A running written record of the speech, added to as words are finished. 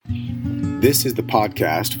This is the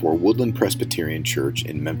podcast for Woodland Presbyterian Church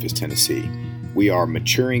in Memphis, Tennessee. We are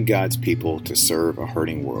maturing God's people to serve a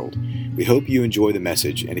hurting world. We hope you enjoy the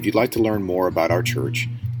message, and if you'd like to learn more about our church,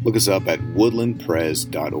 look us up at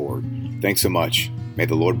woodlandpres.org. Thanks so much. May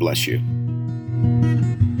the Lord bless you.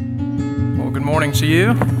 Well, good morning to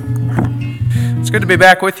you. It's good to be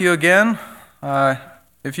back with you again.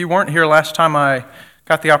 If you weren't here last time I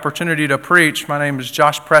got the opportunity to preach, my name is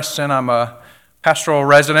Josh Preston. I'm a pastoral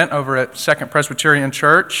resident over at Second Presbyterian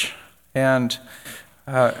Church, and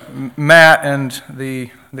Matt and the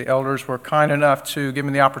elders were kind enough to give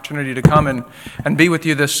me the opportunity to come and be with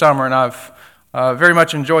you this summer, and I've very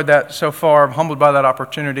much enjoyed that so far. I'm humbled by that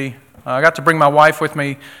opportunity. I got to bring my wife with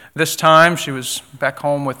me this time. She was back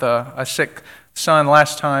home with a sick son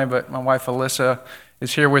last time, but my wife Alyssa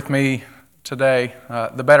is here with me today,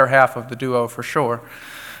 the better half of the duo for sure.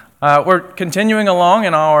 We're continuing along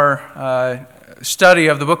in our study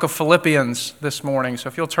of the book of Philippians this morning. So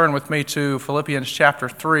if you'll turn with me to Philippians chapter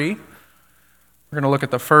 3, we're going to look at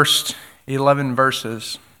the first 11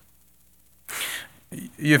 verses.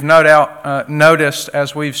 You've no doubt noticed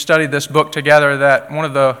as we've studied this book together that one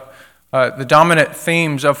of the dominant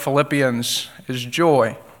themes of Philippians is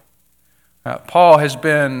joy. Paul has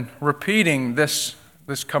been repeating this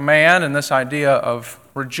command and this idea of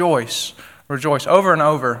rejoice over and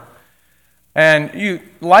over. And you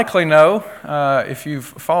likely know, if you've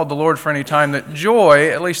followed the Lord for any time, that joy,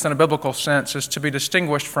 at least in a biblical sense, is to be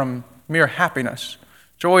distinguished from mere happiness.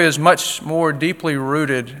 Joy is much more deeply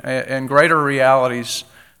rooted in greater realities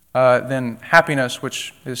than happiness,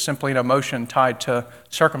 which is simply an emotion tied to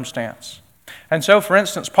circumstance. And so, for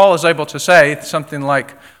instance, Paul is able to say something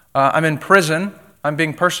like, I'm in prison, I'm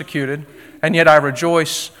being persecuted, and yet I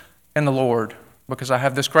rejoice in the Lord because I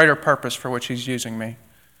have this greater purpose for which He's using me.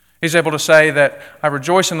 He's able to say that I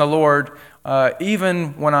rejoice in the Lord even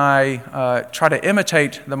when I try to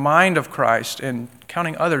imitate the mind of Christ and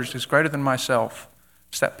counting others as greater than myself.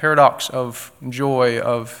 It's that paradox of joy,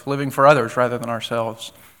 of living for others rather than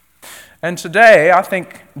ourselves. And today, I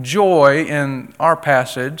think joy in our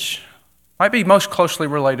passage might be most closely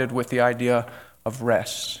related with the idea of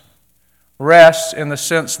rest. Rest in the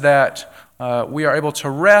sense that we are able to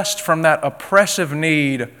rest from that oppressive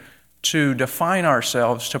need to define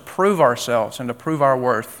ourselves, to prove ourselves, and to prove our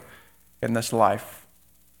worth in this life.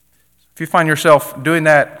 If you find yourself doing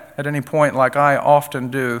that at any point like I often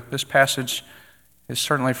do, this passage is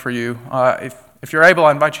certainly for you. If you're able,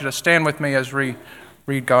 I invite you to stand with me as we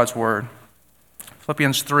read God's Word.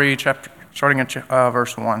 Philippians 3, starting at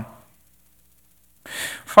verse 1.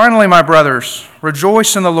 Finally, my brothers,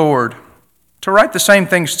 rejoice in the Lord. To write the same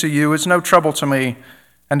things to you is no trouble to me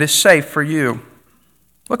and is safe for you.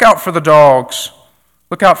 Look out for the dogs.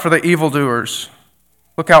 Look out for the evildoers.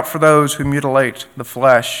 Look out for those who mutilate the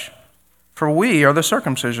flesh. For we are the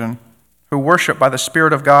circumcision, who worship by the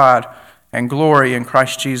Spirit of God and glory in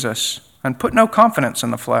Christ Jesus, and put no confidence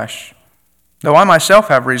in the flesh. Though I myself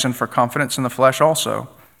have reason for confidence in the flesh also.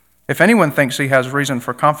 If anyone thinks he has reason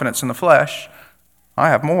for confidence in the flesh, I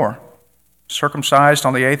have more. Circumcised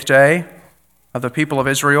on the 8th day, of the people of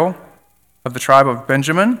Israel, of the tribe of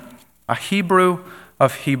Benjamin, a Hebrew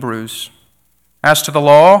of Hebrews. As to the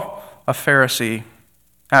law, a Pharisee.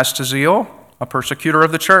 As to zeal, a persecutor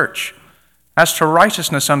of the church. As to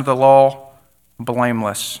righteousness under the law,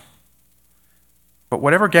 blameless. But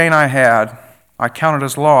whatever gain I had, I counted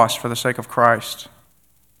as loss for the sake of Christ.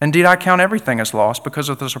 Indeed, I count everything as loss because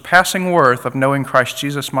of the surpassing worth of knowing Christ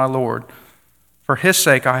Jesus my Lord. For His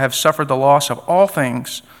sake I have suffered the loss of all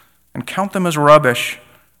things and count them as rubbish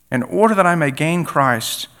in order that I may gain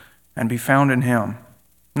Christ and be found in Him,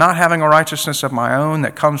 not having a righteousness of my own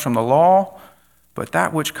that comes from the law, but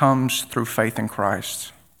that which comes through faith in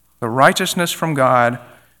Christ, the righteousness from God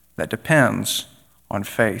that depends on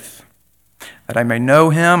faith, that I may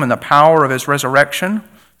know Him and the power of His resurrection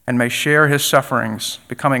and may share His sufferings,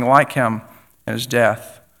 becoming like Him in His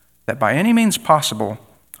death, that by any means possible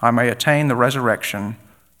I may attain the resurrection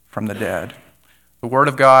from the dead. The word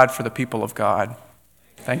of God for the people of God.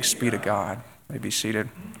 Thanks be to God. You may be seated.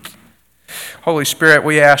 Holy Spirit,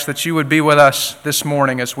 we ask that you would be with us this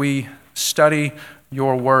morning as we study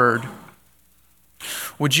your word.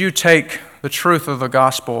 Would you take the truth of the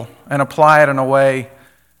gospel and apply it in a way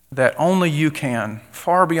that only you can,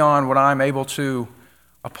 far beyond what I'm able to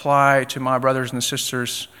apply to my brothers and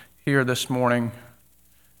sisters here this morning,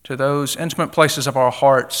 to those intimate places of our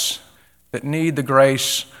hearts that need the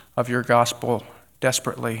grace of your gospel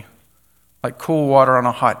desperately, like cool water on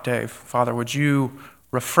a hot day. Father, would you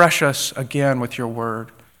refresh us again with your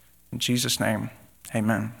word. In Jesus' name,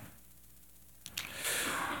 amen.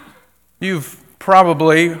 You've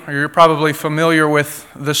You're probably familiar with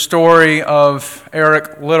the story of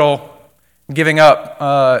Eric Liddell giving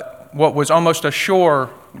up what was almost a sure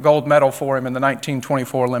gold medal for him in the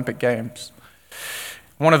 1924 Olympic Games.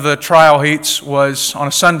 One of the trial heats was on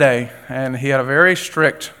a Sunday, and he had a very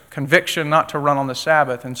strict conviction not to run on the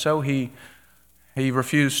Sabbath, and so he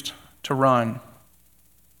refused to run.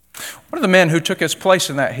 One of the men who took his place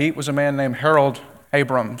in that heat was a man named Harold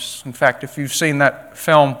Abrams. In fact, if you've seen that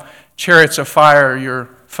film, Chariots of Fire, you're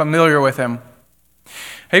familiar with him.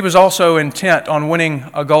 He was also intent on winning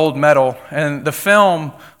a gold medal, and the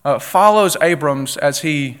film follows Abrams as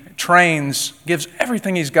he trains, gives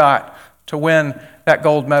everything he's got to win that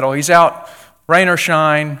gold medal. He's out, rain or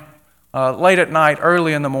shine, late at night,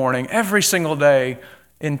 early in the morning, every single day,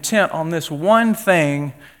 intent on this one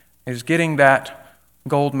thing, is getting that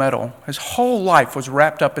gold medal. His whole life was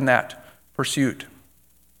wrapped up in that pursuit.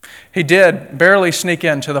 He did barely sneak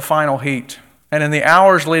into the final heat, and in the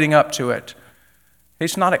hours leading up to it,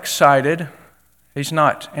 he's not excited. He's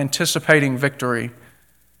not anticipating victory.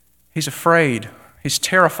 He's afraid. He's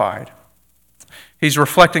terrified. He's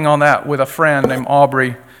reflecting on that with a friend named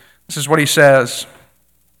Aubrey. This is what he says.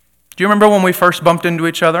 Do you remember when we first bumped into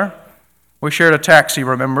each other? We shared a taxi,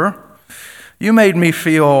 remember? You made me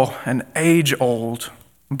feel an age-old,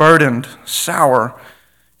 burdened, sour,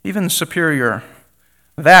 even superior.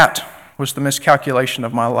 That was the miscalculation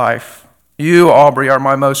of my life. You, Aubrey, are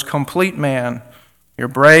my most complete man. You're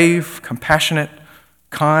brave, compassionate,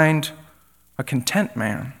 kind, a content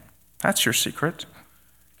man. That's your secret.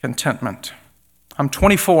 Contentment. I'm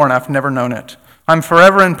 24 and I've never known it. I'm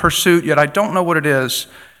forever in pursuit, yet I don't know what it is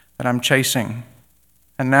that I'm chasing.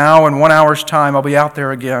 And now, in 1 hour's time, I'll be out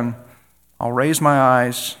there again. I'll raise my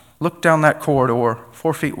eyes, look down that corridor,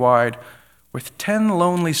 4 feet wide, with 10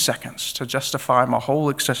 lonely seconds to justify my whole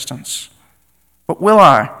existence. But will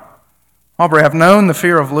I? Aubrey, I've known the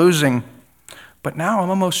fear of losing, but now I'm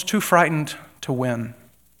almost too frightened to win.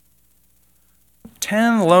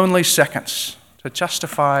 10 lonely seconds to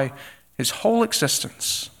justify his whole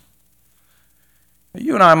existence.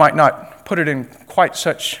 You and I might not put it in quite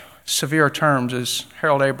such severe terms as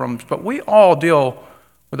Harold Abrams, but we all deal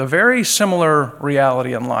with a very similar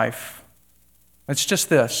reality in life. It's just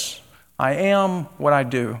this. I am what I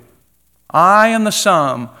do. I am the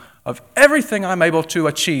sum of everything I'm able to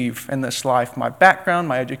achieve in this life. My background,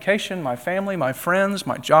 my education, my family, my friends,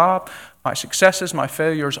 my job, my successes, my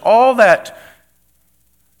failures, all that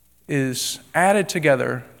is added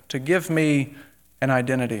together to give me an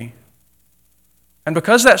identity. And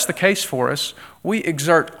because that's the case for us, we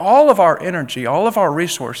exert all of our energy, all of our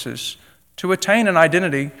resources to attain an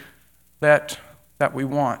identity that we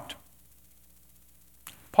want.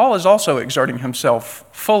 Paul is also exerting himself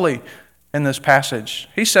fully in this passage.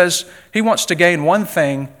 He says he wants to gain one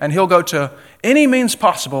thing, and he'll go to any means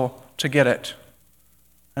possible to get it.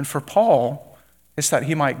 And for Paul, it's that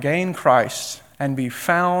he might gain Christ and be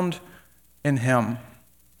found in him.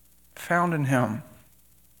 Found in him.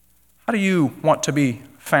 How do you want to be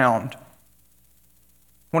found?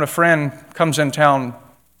 When a friend comes in town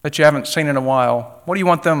that you haven't seen in a while, what do you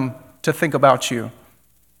want them to think about you?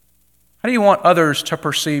 How do you want others to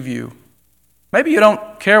perceive you? Maybe you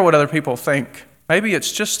don't care what other people think. Maybe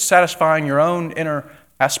it's just satisfying your own inner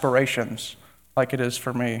aspirations, like it is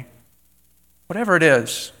for me. Whatever it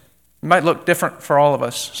is, it might look different for all of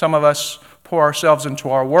us. Some of us pour ourselves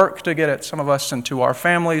into our work to get it. Some of us into our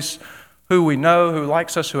families, who we know, who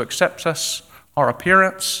likes us, who accepts us, our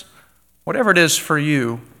appearance. Whatever it is for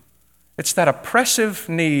you, it's that oppressive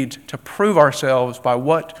need to prove ourselves by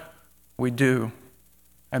what we do.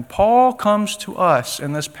 And Paul comes to us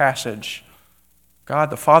in this passage. God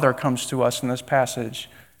the Father comes to us in this passage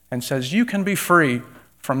and says, you can be free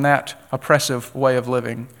from that oppressive way of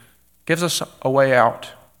living. Gives us a way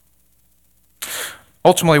out.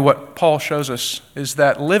 Ultimately, what Paul shows us is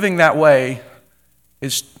that living that way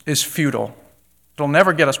is futile. It'll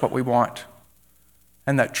never get us what we want.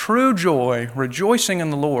 And that true joy, rejoicing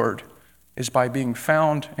in the Lord, is by being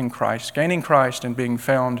found in Christ, gaining Christ and being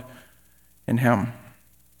found in Him.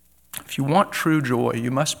 If you want true joy,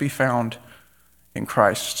 you must be found in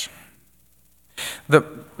Christ.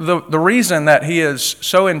 The reason that he is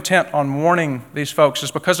so intent on warning these folks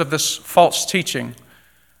is because of this false teaching.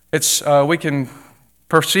 We can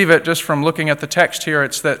perceive it just from looking at the text here.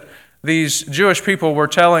 It's that these Jewish people were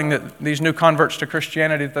telling that these new converts to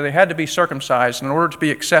Christianity that they had to be circumcised in order to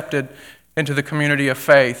be accepted into the community of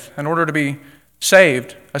faith, in order to be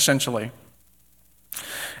saved, essentially.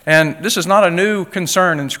 And this is not a new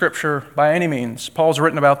concern in Scripture by any means. Paul's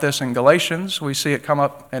written about this in Galatians. We see it come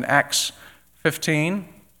up in Acts 15.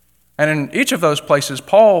 And in each of those places,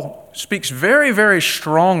 Paul speaks very, very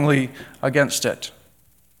strongly against it,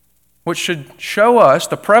 which should show us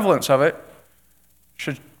the prevalence of it,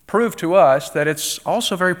 should prove to us that it's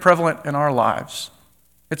also very prevalent in our lives.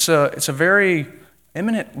 It's a very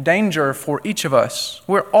imminent danger for each of us.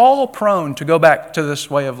 We're all prone to go back to this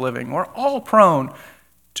way of living. We're all prone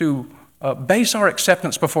to base our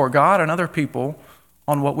acceptance before God and other people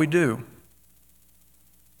on what we do.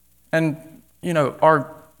 And,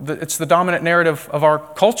 it's the dominant narrative of our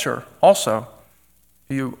culture also.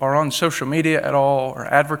 If you are on social media at all or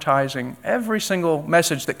advertising, every single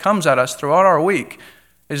message that comes at us throughout our week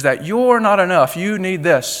is that you're not enough. You need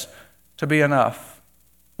this to be enough.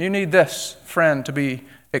 You need this friend to be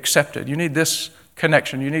accepted. You need this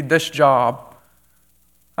connection. You need this job.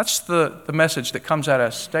 That's the message that comes at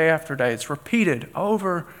us day after day. It's repeated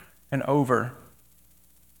over and over.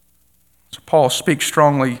 So Paul speaks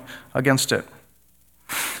strongly against it.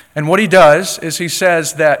 And what he does is he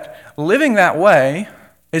says that living that way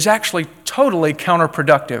is actually totally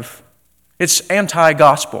counterproductive. It's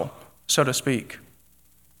anti-gospel, so to speak.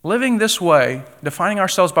 Living this way, defining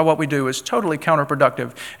ourselves by what we do, is totally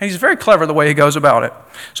counterproductive. And he's very clever the way he goes about it.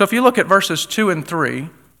 So if you look at verses 2 and 3,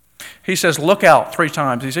 he says, look out 3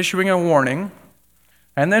 times. He's issuing a warning.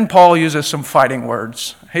 And then Paul uses some fighting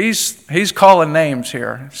words. He's calling names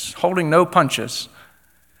here. He's holding no punches.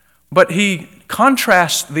 But he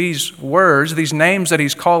contrasts these words, these names that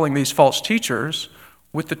he's calling these false teachers,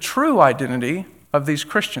 with the true identity of these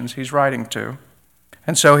Christians he's writing to.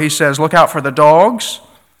 And so he says, look out for the dogs.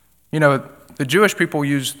 The Jewish people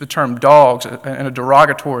use the term dogs in a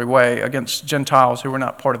derogatory way against Gentiles who were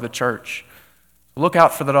not part of the church. Look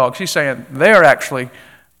out for the dogs. He's saying they're actually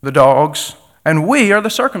the dogs, and we are the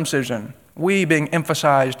circumcision. We being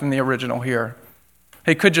emphasized in the original here.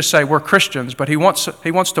 He could just say we're Christians, but he wants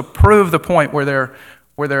to prove the point where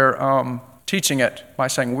they're teaching it by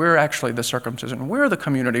saying we're actually the circumcision. We're the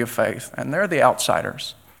community of faith, and they're the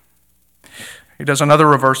outsiders. He does another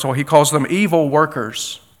reversal. He calls them evil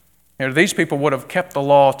workers. These people would have kept the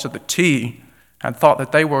law to the T and thought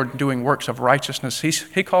that they were doing works of righteousness.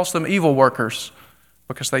 He calls them evil workers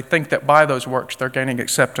because they think that by those works they're gaining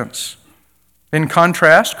acceptance. In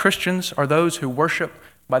contrast, Christians are those who worship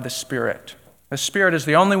by the Spirit. The Spirit is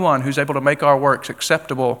the only one who's able to make our works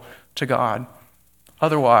acceptable to God.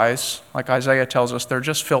 Otherwise, like Isaiah tells us, they're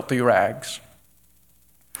just filthy rags.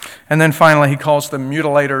 And then finally, he calls them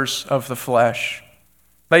mutilators of the flesh.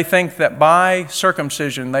 They think that by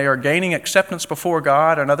circumcision, they are gaining acceptance before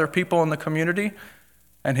God and other people in the community.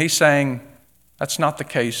 And he's saying, that's not the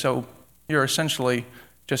case. So you're essentially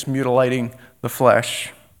just mutilating the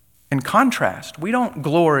flesh. In contrast, we don't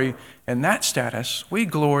glory in that status. We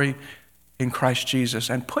glory in Christ Jesus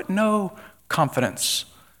and put no confidence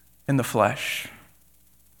in the flesh.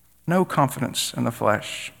 No confidence in the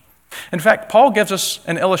flesh. In fact, Paul gives us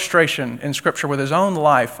an illustration in Scripture with his own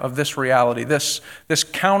life of this reality, this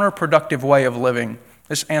counterproductive way of living,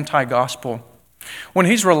 this anti-gospel. When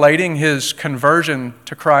he's relating his conversion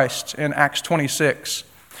to Christ in Acts 26,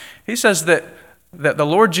 he says that the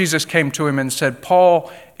Lord Jesus came to him and said,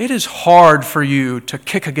 Paul, it is hard for you to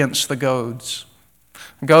kick against the goads.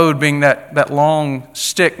 Goad being that long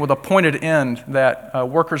stick with a pointed end that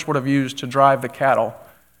workers would have used to drive the cattle.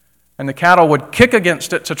 And the cattle would kick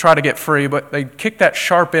against it to try to get free, but they'd kick that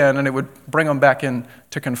sharp end and it would bring them back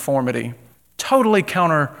into conformity. Totally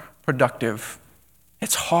counterproductive.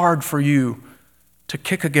 It's hard for you to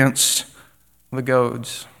kick against the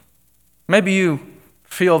goads. Maybe you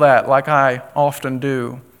feel that like I often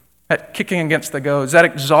do. That kicking against the goads, that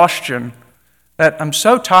exhaustion, that I'm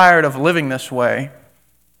so tired of living this way,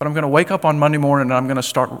 but I'm going to wake up on Monday morning and I'm going to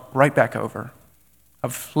start right back over.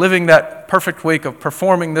 Of living that perfect week, of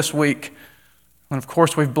performing this week. And of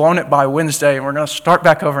course, we've blown it by Wednesday, and we're going to start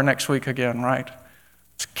back over next week again, right?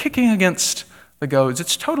 It's kicking against the goads.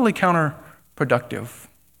 It's totally counterproductive.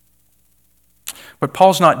 But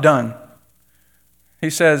Paul's not done. He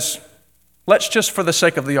says, let's just for the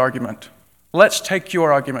sake of the argument, let's take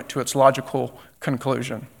your argument to its logical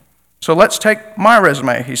conclusion. So let's take my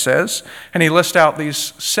resume, he says, and he lists out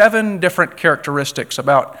these 7 different characteristics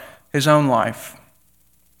about his own life.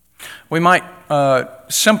 We might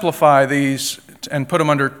simplify these and put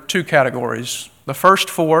them under 2 categories. The first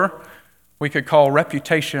 4 we could call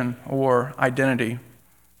reputation or identity.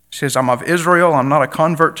 He says, I'm of Israel, I'm not a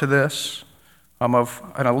convert to this. I'm of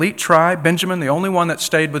an elite tribe, Benjamin, the only one that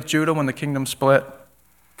stayed with Judah when the kingdom split.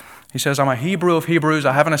 He says, I'm a Hebrew of Hebrews,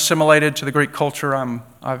 I haven't assimilated to the Greek culture,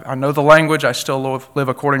 I know the language, I still live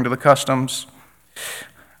according to the customs.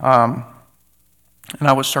 And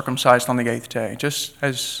I was circumcised on the 8th day, just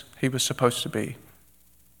as he was supposed to be.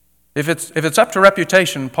 If it's up to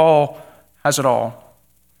reputation, Paul has it all.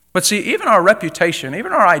 But see, even our reputation,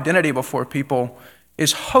 even our identity before people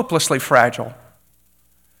is hopelessly fragile.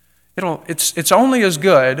 It's only as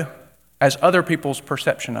good as other people's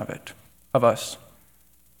perception of us.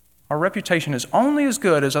 Our reputation is only as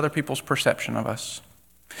good as other people's perception of us.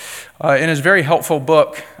 In his very helpful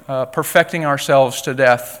book, Perfecting Ourselves to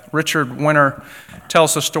Death, Richard Winter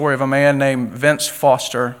tells the story of a man named Vince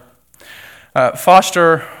Foster.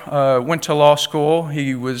 Foster went to law school.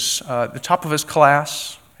 He was the top of his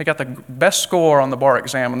class. He got the best score on the bar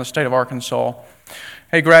exam in the state of Arkansas.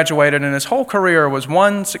 He graduated, and his whole career was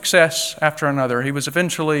one success after another. He was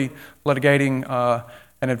eventually litigating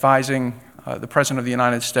and advising the President of the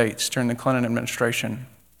United States during the Clinton administration.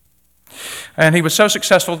 And he was so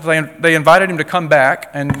successful that they invited him to come back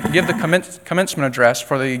and give the commencement address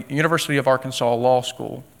for the University of Arkansas Law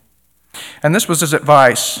School. And this was his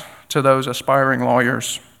advice to those aspiring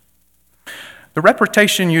lawyers. The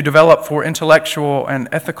reputation you develop for intellectual and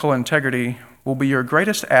ethical integrity will be your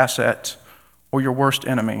greatest asset or your worst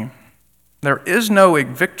enemy. There is no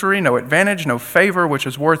victory, no advantage, no favor which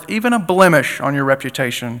is worth even a blemish on your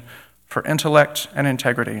reputation for intellect and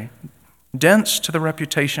integrity. Dents to the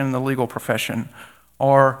reputation in the legal profession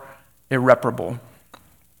are irreparable.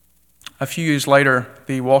 A few years later,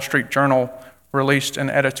 the Wall Street Journal released an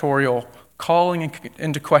editorial calling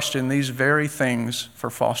into question these very things for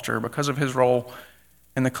Foster because of his role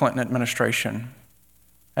in the Clinton administration.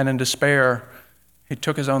 And in despair, he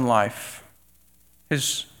took his own life.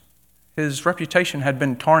 His reputation had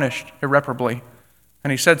been tarnished irreparably, and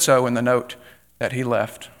he said so in the note that he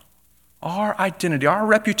left. Our identity, our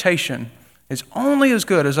reputation is only as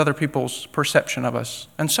good as other people's perception of us,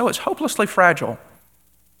 and so it's hopelessly fragile.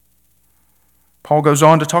 Paul goes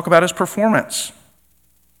on to talk about his performance.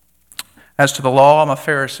 As to the law, I'm a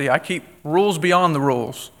Pharisee. I keep rules beyond the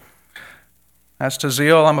rules. As to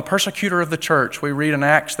zeal, I'm a persecutor of the church. We read in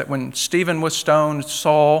Acts that when Stephen was stoned,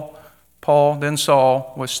 Paul, then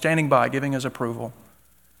Saul, was standing by giving his approval.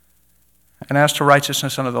 And as to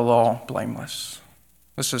righteousness under the law, blameless.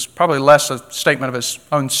 This is probably less a statement of his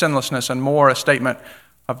own sinlessness and more a statement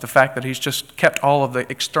of the fact that he's just kept all of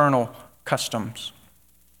the external customs.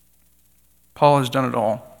 Paul has done it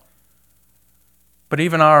all. But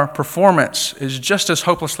even our performance is just as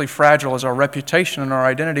hopelessly fragile as our reputation and our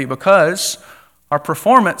identity because our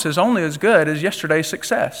performance is only as good as yesterday's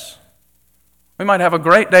success. We might have a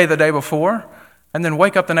great day the day before and then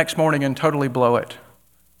wake up the next morning and totally blow it.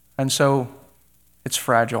 And so it's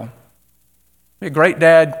fragile. Be a great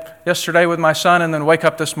dad yesterday with my son and then wake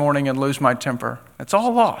up this morning and lose my temper. It's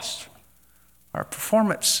all lost. Our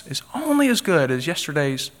performance is only as good as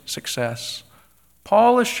yesterday's success.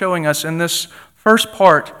 Paul is showing us in this first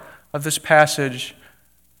part of this passage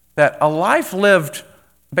that a life lived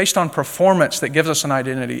based on performance that gives us an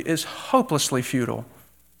identity is hopelessly futile.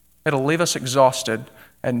 It'll leave us exhausted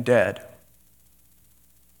and dead.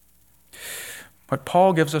 But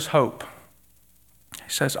Paul gives us hope. He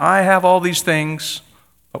says, I have all these things,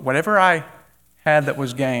 but whatever I had that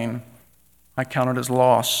was gain, I counted as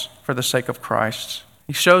loss for the sake of Christ.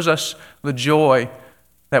 He shows us the joy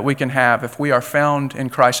that we can have if we are found in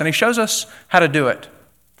Christ. And he shows us how to do it.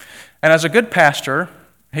 And as a good pastor,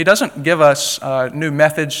 he doesn't give us new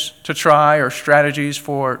methods to try or strategies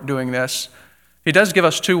for doing this. He does give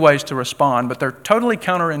us two ways to respond, but they're totally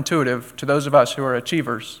counterintuitive to those of us who are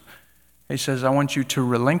achievers. He says, I want you to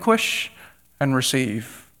relinquish and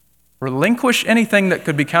receive. Relinquish anything that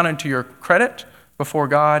could be counted to your credit before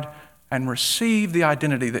God and receive the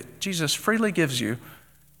identity that Jesus freely gives you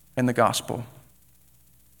in the gospel.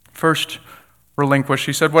 First, relinquish.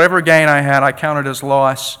 He said, whatever gain I had, I counted as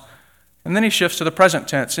loss. And then he shifts to the present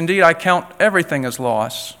tense. Indeed, I count everything as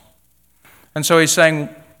loss. And so he's saying,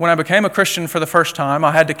 when I became a Christian for the first time,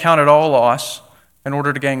 I had to count it all loss in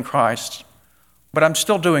order to gain Christ. But I'm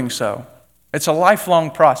still doing so. It's a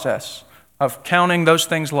lifelong process of counting those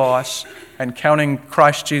things loss and counting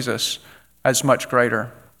Christ Jesus as much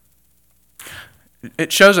greater.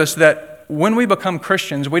 It shows us that when we become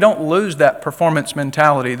Christians, we don't lose that performance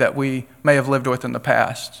mentality that we may have lived with in the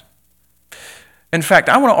past. In fact,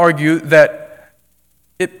 I want to argue that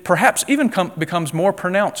it perhaps even becomes more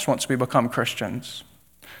pronounced once we become Christians.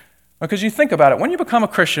 Because you think about it, when you become a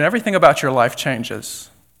Christian, everything about your life changes.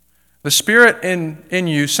 The Spirit in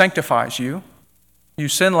you sanctifies you. You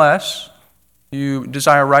sin less. You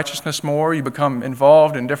desire righteousness more. You become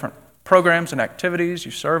involved in different programs and activities.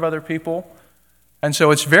 You serve other people. And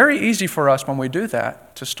so it's very easy for us when we do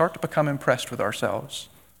that to start to become impressed with ourselves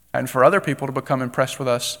and for other people to become impressed with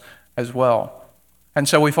us as well. And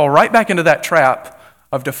so we fall right back into that trap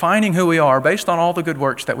of defining who we are based on all the good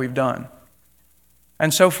works that we've done.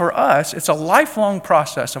 And so for us, it's a lifelong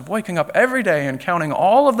process of waking up every day and counting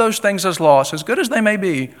all of those things as loss, as good as they may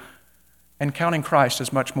be, and counting Christ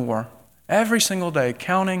as much more. Every single day,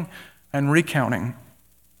 counting and recounting.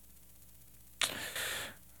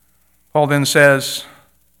 Paul then says,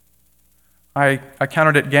 I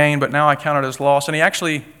counted it gain, but now I count it as loss. And he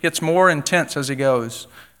actually gets more intense as he goes.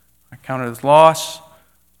 I counted it as loss.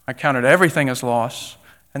 I counted everything as loss.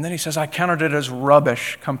 And then he says, I counted it as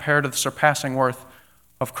rubbish compared to the surpassing worth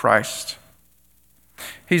of Christ.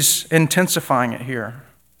 He's intensifying it here.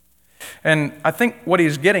 And I think what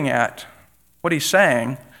he's getting at, what he's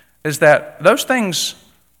saying, is that those things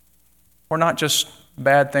were not just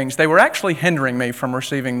bad things. They were actually hindering me from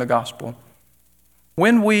receiving the gospel.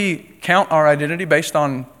 When we count our identity based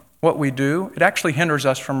on what we do, it actually hinders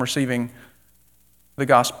us from receiving the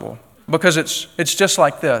gospel. Because it's just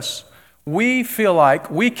like this. We feel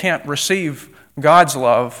like we can't receive God's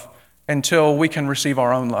love until we can receive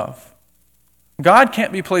our own love. God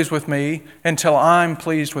can't be pleased with me until I'm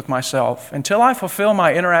pleased with myself. Until I fulfill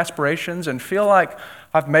my inner aspirations and feel like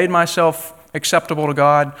I've made myself acceptable to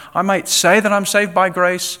God. I might say that I'm saved by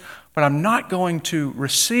grace, but I'm not going to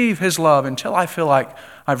receive His love until I feel like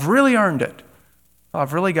I've really earned it.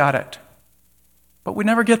 I've really got it. But we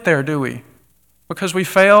never get there, do we? Because we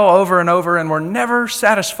fail over and over and we're never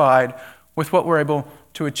satisfied with what we're able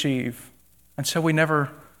to achieve. And so we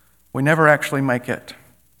never actually make it.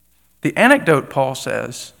 The anecdote, Paul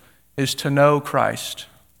says, is to know Christ.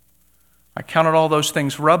 I counted all those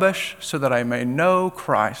things rubbish so that I may know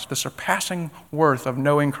Christ, the surpassing worth of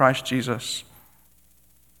knowing Christ Jesus.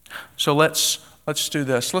 So let's do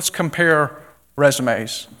this. Let's compare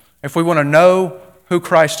resumes. If we want to know who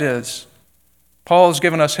Christ is, Paul has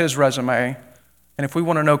given us his resume. And if we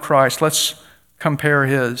want to know Christ, let's compare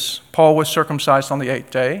his. Paul was circumcised on the 8th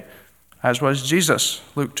day, as was Jesus,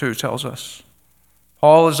 Luke 2 tells us.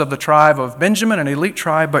 Paul is of the tribe of Benjamin, an elite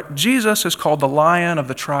tribe, but Jesus is called the Lion of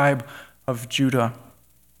the tribe of Judah.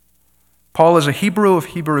 Paul is a Hebrew of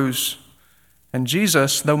Hebrews, and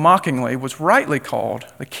Jesus, though mockingly, was rightly called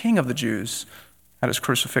the King of the Jews at his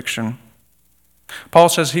crucifixion. Paul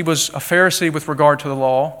says he was a Pharisee with regard to the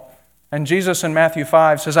law, and Jesus in Matthew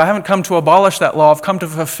 5 says, I haven't come to abolish that law, I've come to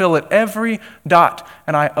fulfill it, every dot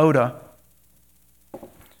and iota.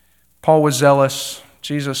 Paul was zealous.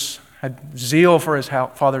 Jesus had zeal for his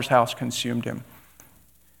Father's house consumed him.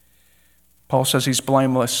 Paul says he's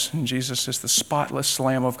blameless, and Jesus is the spotless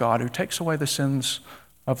Lamb of God who takes away the sins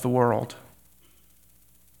of the world.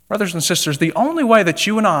 Brothers and sisters, the only way that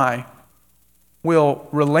you and I will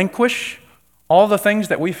relinquish all the things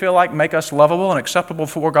that we feel like make us lovable and acceptable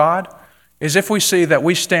for God is if we see that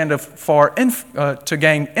we stand to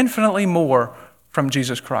gain infinitely more from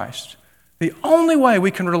Jesus Christ. The only way we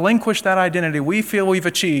can relinquish that identity we feel we've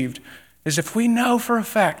achieved is if we know for a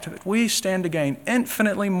fact that we stand to gain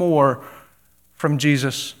infinitely more from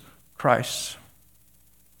Jesus Christ.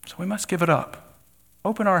 So we must give it up.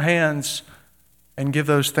 Open our hands and give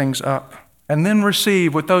those things up. And then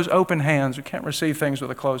receive with those open hands. We can't receive things with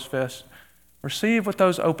a closed fist. Receive with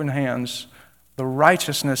those open hands the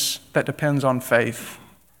righteousness that depends on faith.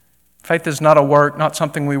 Faith is not a work, not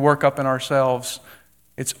something we work up in ourselves.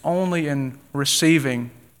 It's only in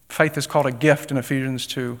receiving. Faith is called a gift in Ephesians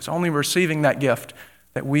 2. It's only receiving that gift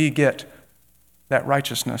that we get that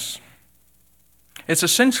righteousness. It's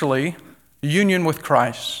essentially union with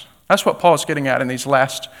Christ. That's what Paul's getting at in these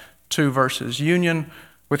last two verses. Union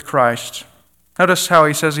with Christ. Notice how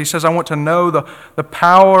he says, I want to know the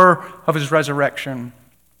power of his resurrection.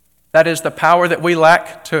 That is the power that we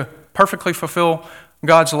lack to perfectly fulfill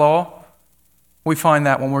God's law. We find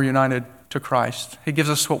that when we're united to Christ. He gives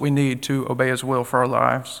us what we need to obey his will for our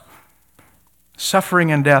lives. Suffering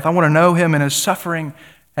and death. I want to know him in his suffering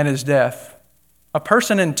and his death. A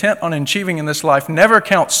person intent on achieving in this life never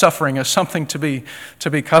counts suffering as something to be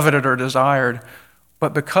coveted or desired.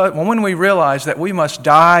 But when we realize that we must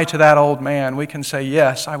die to that old man, we can say,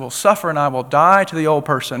 yes, I will suffer and I will die to the old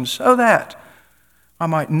person so that I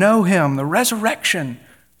might know him, the resurrection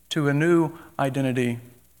to a new identity.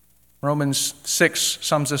 Romans 6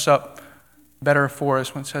 sums this up better for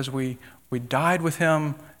us when it says we died with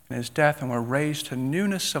him in his death and we're raised to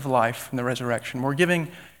newness of life in the resurrection. We're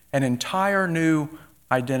giving an entire new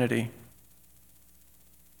identity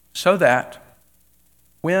so that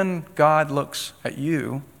when God looks at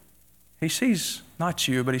you, he sees not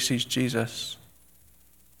you, but he sees Jesus.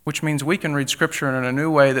 Which means we can read Scripture in a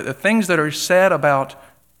new way, that the things that are said about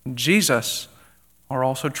Jesus are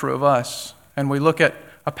also true of us. And we look at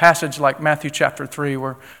a passage like Matthew chapter 3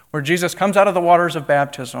 where Jesus comes out of the waters of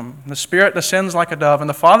baptism, the Spirit descends like a dove, and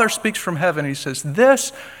the Father speaks from heaven. He says,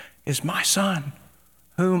 "This is my Son,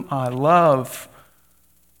 whom I love,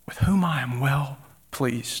 with whom I am well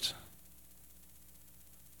pleased."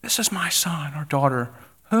 This is my son or daughter,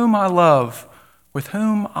 whom I love, with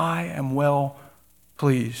whom I am well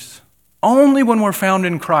pleased. Only when we're found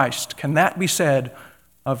in Christ can that be said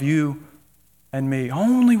of you and me.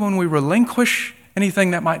 Only when we relinquish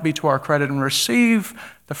anything that might be to our credit and receive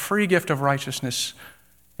the free gift of righteousness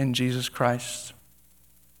in Jesus Christ.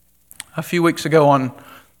 A few weeks ago on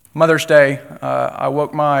Mother's Day, I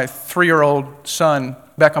woke my 3-year-old son,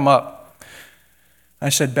 Beckham, up. I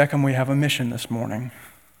said, "Beckham, we have a mission this morning.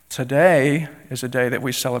 Today is a day that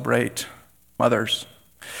we celebrate mothers.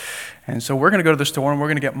 And so we're going to go to the store and we're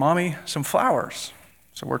going to get Mommy some flowers."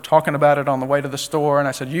 So we're talking about it on the way to the store, and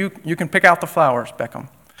I said, you can pick out the flowers, Beckham.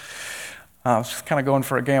 I was kind of going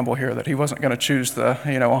for a gamble here that he wasn't going to choose the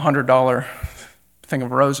 $100 thing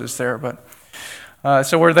of roses there. But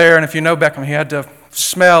so we're there, and if you know Beckham, he had to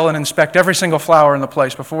smell and inspect every single flower in the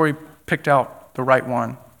place before he picked out the right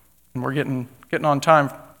one. And we're getting on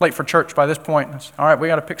time, late for church by this point. Said, "All right, we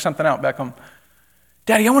got to pick something out, Beckham."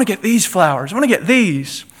 "Daddy, I want to get these flowers. I want to get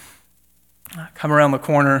these." I come around the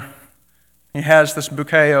corner. He has this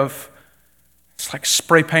bouquet of, it's like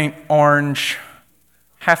spray paint orange,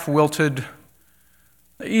 half wilted,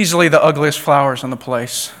 easily the ugliest flowers in the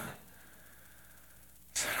place.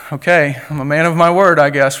 Okay, I'm a man of my word, I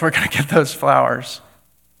guess. We're going to get those flowers.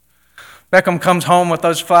 Beckham comes home with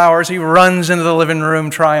those flowers. He runs into the living room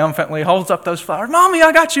triumphantly, holds up those flowers. "Mommy,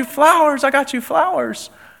 I got you flowers. I got you flowers."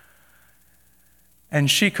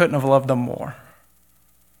 And she couldn't have loved them more.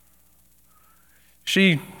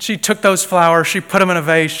 She took those flowers, she put them in a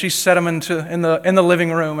vase, she set them in the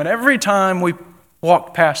living room, and every time we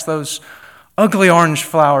walked past those ugly orange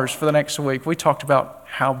flowers for the next week, we talked about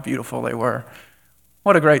how beautiful they were.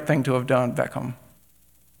 What a great thing to have done, Beckham.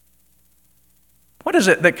 What is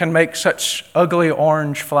it that can make such ugly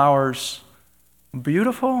orange flowers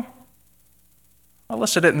beautiful?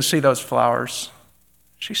 Alyssa didn't see those flowers.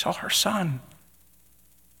 She saw her son,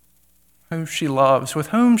 whom she loves, with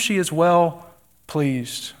whom she is well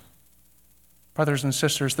pleased. Brothers and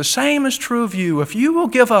sisters, the same is true of you. If you will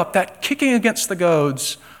give up that kicking against the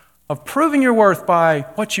goads of proving your worth by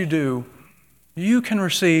what you do, you can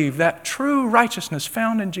receive that true righteousness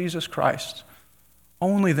found in Jesus Christ.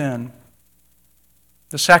 Only then.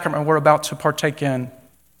 The sacrament we're about to partake in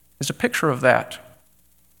is a picture of that.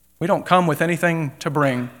 We don't come with anything to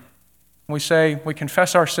bring. We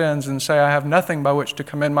confess our sins and say, "I have nothing by which to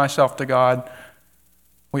commend myself to God."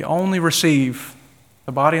 We only receive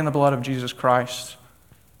the body and the blood of Jesus Christ.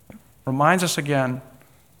 It reminds us again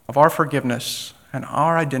of our forgiveness and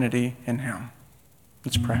our identity in Him.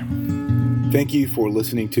 Let's pray. Thank you for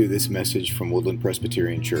listening to this message from Woodland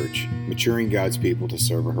Presbyterian Church, maturing God's people to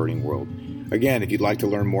serve a hurting world. Again, if you'd like to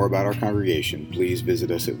learn more about our congregation, please visit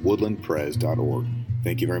us at woodlandpres.org.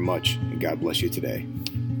 Thank you very much, and God bless you today.